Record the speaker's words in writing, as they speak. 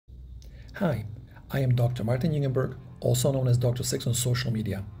Hi, I am Dr. Martin Jugenburg, also known as Dr. Six on social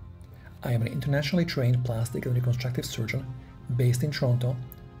media. I am an internationally trained plastic and reconstructive surgeon based in Toronto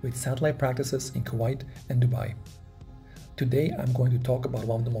with satellite practices in Kuwait and Dubai. Today I'm going to talk about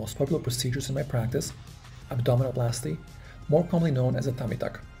one of the most popular procedures in my practice, abdominoplasty, more commonly known as a tummy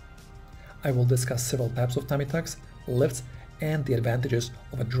tuck. I will discuss several types of tummy tucks, lifts, and the advantages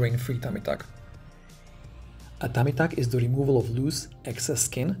of a drain-free tummy tuck. A tummy tuck is the removal of loose, excess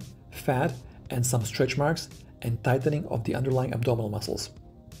skin, fat, and some stretch marks and tightening of the underlying abdominal muscles.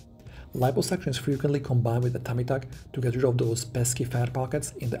 Liposuction is frequently combined with a tummy tuck to get rid of those pesky fat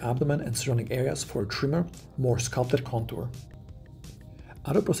pockets in the abdomen and surrounding areas for a trimmer, more sculpted contour.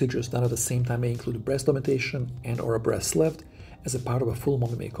 Other procedures done at the same time may include breast augmentation and/or a breast lift as a part of a full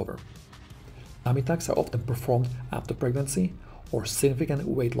mommy makeover. Tummy tucks are often performed after pregnancy or significant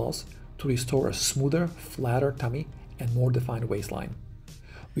weight loss to restore a smoother, flatter tummy and more defined waistline.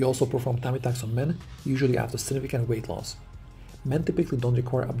 We also perform tummy tucks on men, usually after significant weight loss. Men typically don't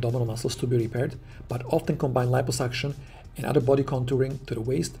require abdominal muscles to be repaired, but often combine liposuction and other body contouring to the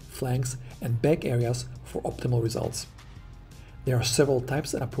waist, flanks, and back areas for optimal results. There are several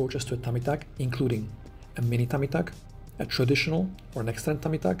types and approaches to a tummy tuck, including a mini tummy tuck, a traditional or an extended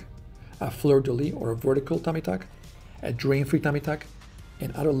tummy tuck, a fleur-de-lis or a vertical tummy tuck, a drain-free tummy tuck,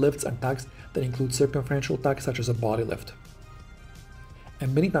 and other lifts and tucks that include circumferential tucks such as a body lift. A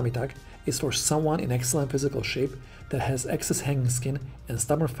mini tummy tuck is for someone in excellent physical shape that has excess hanging skin and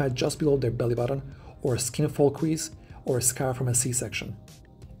stubborn fat just below their belly button, or a skin fall crease, or a scar from a C-section.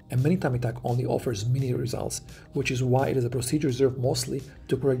 A mini tummy tuck only offers mini results, which is why it is a procedure reserved mostly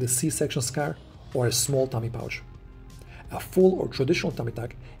to correct the C-section scar or a small tummy pouch. A full or traditional tummy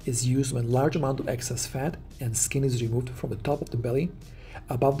tuck is used when large amount of excess fat and skin is removed from the top of the belly,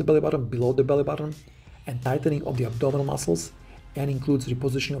 above the belly button, below the belly button, and tightening of the abdominal muscles, and includes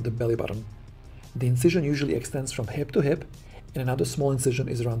repositioning of the belly button. The incision usually extends from hip to hip, and another small incision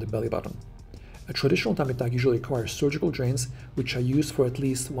is around the belly button. A traditional tummy tuck usually requires surgical drains, which are used for at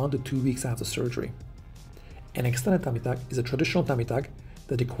least 1 to 2 weeks after surgery. An extended tummy tuck is a traditional tummy tuck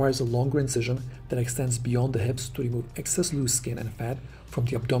that requires a longer incision that extends beyond the hips to remove excess loose skin and fat from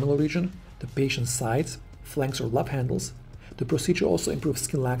the abdominal region, the patient's sides, flanks or love handles. The procedure also improves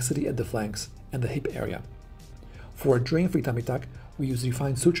skin laxity at the flanks and the hip area. For a drain-free tummy tuck, we use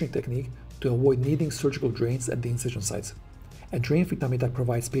refined suturing technique to avoid needing surgical drains at the incision sites. A drain-free tummy tuck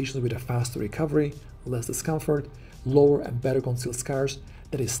provides patients with a faster recovery, less discomfort, lower and better concealed scars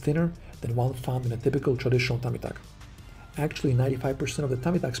that is thinner than one found in a typical traditional tummy tuck. Actually, 95% of the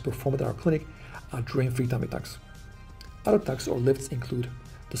tummy tucks performed at our clinic are drain-free tummy tucks. Other tucks or lifts include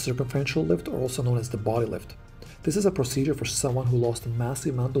the circumferential lift, or also known as the body lift. This is a procedure for someone who lost a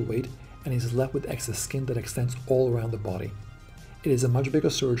massive amount of weight and is left with excess skin that extends all around the body. It is a much bigger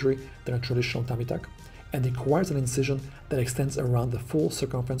surgery than a traditional tummy tuck and requires an incision that extends around the full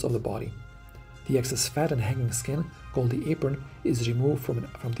circumference of the body. The excess fat and hanging skin, called the apron, is removed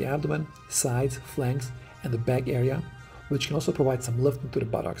from the abdomen, sides, flanks, and the back area, which can also provide some lift into the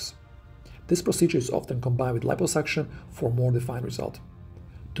buttocks. This procedure is often combined with liposuction for a more defined result.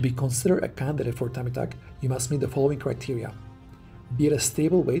 To be considered a candidate for a tummy tuck, you must meet the following criteria: be at a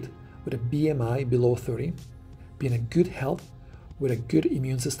stable weight with a BMI below 30, be in a good health with a good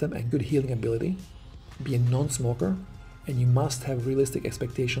immune system and good healing ability, be a non-smoker, and you must have realistic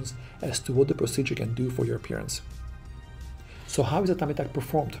expectations as to what the procedure can do for your appearance. So how is a tummy tuck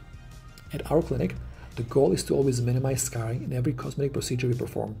performed? At our clinic, the goal is to always minimize scarring in every cosmetic procedure we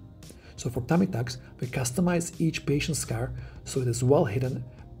perform. So for tummy tucks, we customize each patient's scar so it is well hidden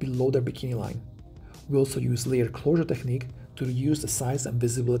below their bikini line. We also use layered closure technique to reduce the size and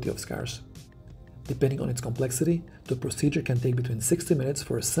visibility of scars. Depending on its complexity, the procedure can take between 60 minutes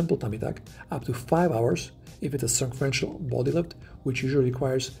for a simple tummy tuck, up to 5 hours if it's a circumferential body lift, which usually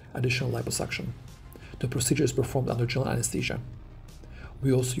requires additional liposuction. The procedure is performed under general anesthesia.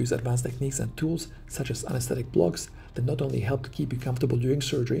 We also use advanced techniques and tools such as anesthetic blocks that not only help to keep you comfortable during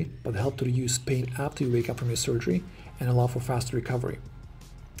surgery, but help to reduce pain after you wake up from your surgery and allow for faster recovery.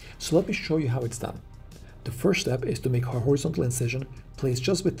 So let me show you how it's done. The first step is to make a horizontal incision placed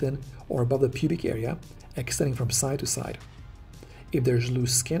just within or above the pubic area, extending from side to side. If there is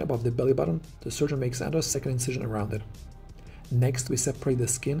loose skin above the belly button, the surgeon makes another second incision around it. Next, we separate the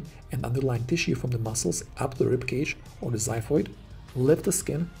skin and underlying tissue from the muscles up to the rib cage or the xiphoid, lift the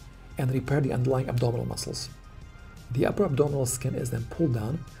skin, and repair the underlying abdominal muscles. The upper abdominal skin is then pulled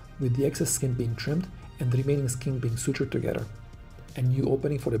down, with the excess skin being trimmed and the remaining skin being sutured together. A new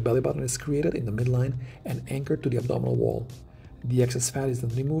opening for the belly button is created in the midline and anchored to the abdominal wall. The excess fat is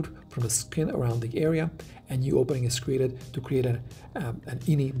then removed from the skin around the area, and new opening is created to create an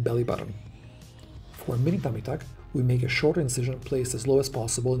innie belly button. For a mini tummy tuck, we make a shorter incision placed as low as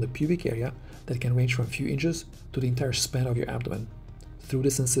possible in the pubic area that can range from a few inches to the entire span of your abdomen. Through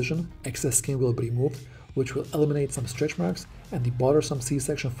this incision, excess skin will be removed, which will eliminate some stretch marks and the bothersome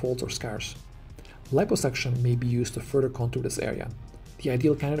C-section folds or scars. Liposuction may be used to further contour this area. The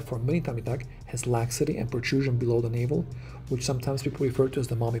ideal candidate for a mini tummy tuck has laxity and protrusion below the navel, which sometimes people refer to as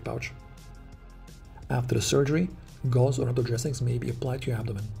the mommy pouch. After the surgery, gauze or other dressings may be applied to your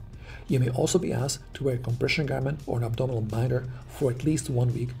abdomen. You may also be asked to wear a compression garment or an abdominal binder for at least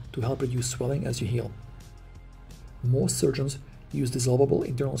 1 week to help reduce swelling as you heal. Most surgeons use dissolvable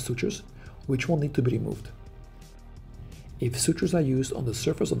internal sutures, which will need to be removed. If sutures are used on the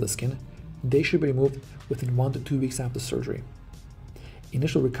surface of the skin, they should be removed within 1 to 2 weeks after surgery.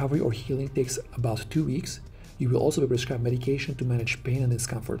 Initial recovery or healing takes about 2 weeks. You will also be prescribed medication to manage pain and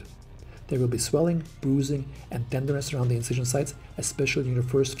discomfort. There will be swelling, bruising, and tenderness around the incision sites, especially during the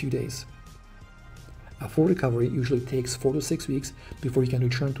first few days. A full recovery usually takes 4 to 6 weeks before you can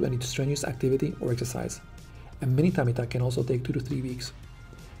return to any strenuous activity or exercise. A mini tummy tuck can also take 2 to 3 weeks.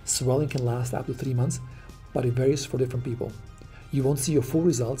 Swelling can last up to 3 months, but it varies for different people. You won't see your full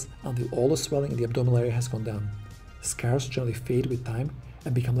results until all the swelling in the abdominal area has gone down. Scars generally fade with time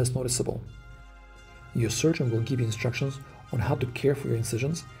and become less noticeable. Your surgeon will give you instructions on how to care for your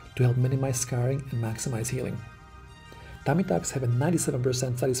incisions to help minimize scarring and maximize healing. Tummy tucks have a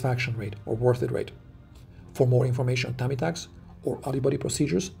 97% satisfaction rate or worth it rate. For more information on tummy tucks or other body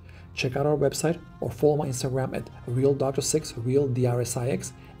procedures, check out our website or follow my Instagram at RealDr6,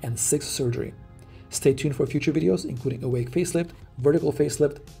 RealDr6, and SixSurgery. Stay tuned for future videos including awake facelift, vertical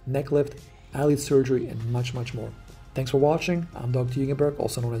facelift, neck lift, eyelid surgery, and much more. Thanks for watching. I'm Dr. Jugenburg,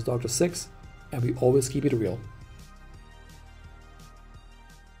 also known as Dr. Six, and we always keep it real.